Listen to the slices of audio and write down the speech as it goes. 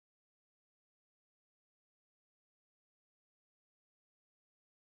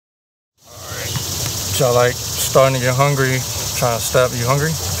y'all like starting to get hungry, trying to step. You hungry?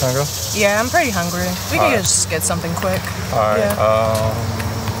 Trying to go? Yeah, I'm pretty hungry. We can just get something quick. Alright. Yeah.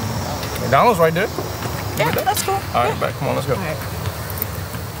 McDonald's right there. Yeah, that's cool. Alright, back. Come on, let's go. All right.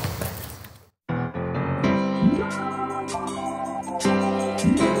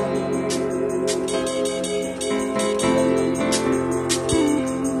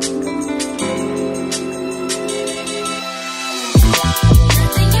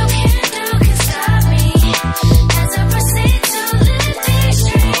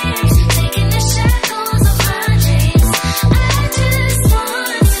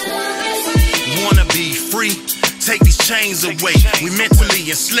 Chains away, we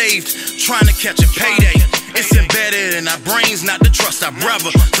mentally enslaved, trying to catch a payday. It's embedded in our brains not to trust our brother.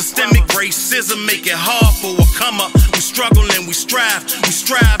 Systemic racism make it hard for a come up. We struggle and we strive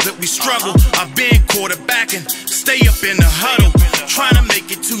that we struggle. I've been quarterbacking, stay up in the huddle, trying to make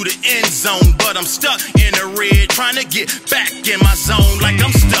it to the end zone, but I'm stuck in the red, trying to get back in my zone, like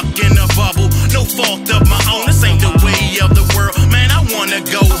I'm stuck in a bubble. No fault of my own, this ain't the way of the world, man. I wanna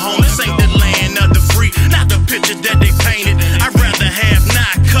go home. This ain't the land of the free, not the picture that they painted. I'd rather have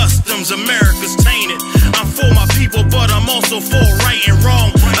niycustoms, America's tainted. I'm for my people, but I'm also for right and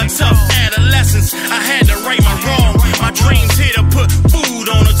wrong. A tough adolescence, I had to right my wrong. My dreams here to put food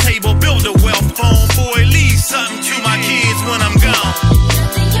on the table, build a wealth phone, boy, leave something to my kids when I'm gone.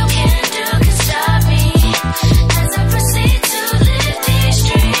 Nothing you can do can stop me as I proceed to live these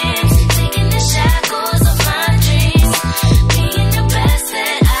dreams, taking the shackles of my dreams, being the best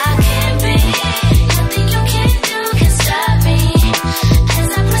that I can be. Nothing you can do can stop me as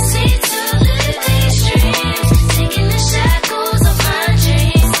I proceed to live these dreams, taking the shackles of my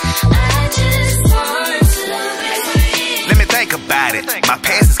dreams. I just want to be free. Let me think about it. My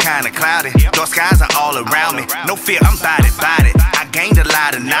past is kinda cloudy. Dark skies are all around me. No fear, I'm body. I gained a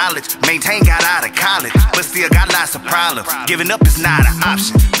lot of knowledge, maintained, got out of college, but still got lots of problems. Giving up is not an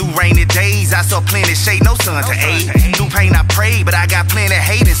option. Through rainy days, I saw plenty shade, no sun to aid. Through pain, I prayed, but I got plenty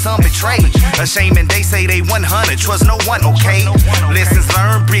hate and some betrayed. Ashamed and they say they 100, trust no one, okay? Lessons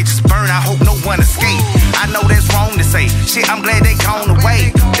learned, bridges burned, I hope no one escaped. I know that's wrong to say, shit, I'm glad they gone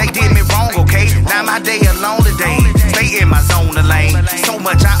away. They did me wrong, okay? Now my day alone today. Stay in my zone of lane, so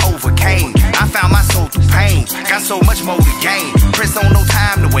much I overcame. I found my soul through pain, got so much more to gain. Press on, no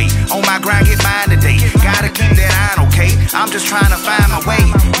time to wait, on my grind, get mine today. Gotta keep that iron, okay? I'm just trying to find my way.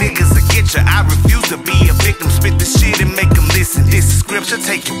 Niggas will get ya, I refuse to be a victim. Spit this shit and make them listen. This is scripture,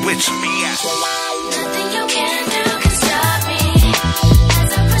 take it with you. Nothing you can do can stop me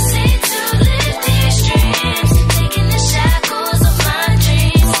as I proceed to live these dreams, taking the shackles of my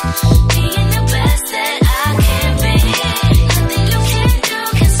dreams, being the best that I can be. Nothing you can do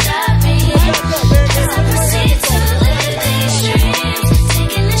can stop me as I proceed to live these dreams,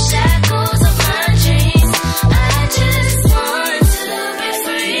 taking the shackles of my dreams. I just want to be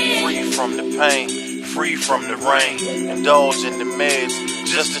free. Free from the pain, free from the rain, indulge in the meds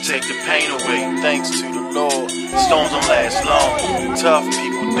just to take the pain away. Thanks to the Lord, storms don't last long. Tough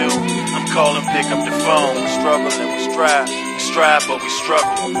people do. I'm calling, pick up the phone. We struggle and we strive, but we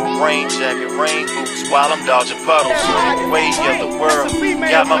struggle. Rain jacket, rain boots while I'm dodging puddles. Way of the world,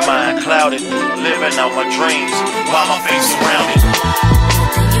 got my mind clouded, living out my dreams while my face surrounded.